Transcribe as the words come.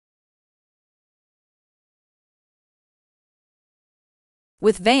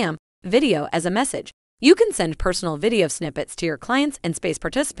With VAAM, video as a message, you can send personal video snippets to your clients and space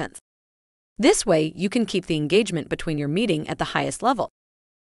participants. This way, you can keep the engagement between your meeting at the highest level.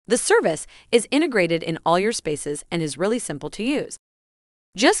 The service is integrated in all your spaces and is really simple to use.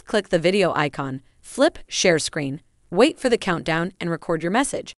 Just click the video icon, flip Share Screen, wait for the countdown, and record your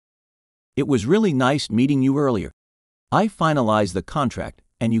message. It was really nice meeting you earlier. I finalized the contract,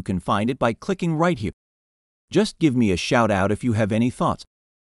 and you can find it by clicking right here. Just give me a shout out if you have any thoughts.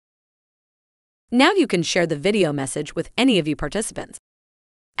 Now you can share the video message with any of you participants.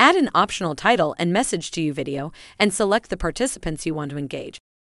 Add an optional title and message to your video and select the participants you want to engage.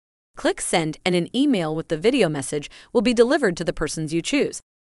 Click Send and an email with the video message will be delivered to the persons you choose.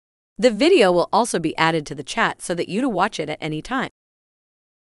 The video will also be added to the chat so that you to watch it at any time.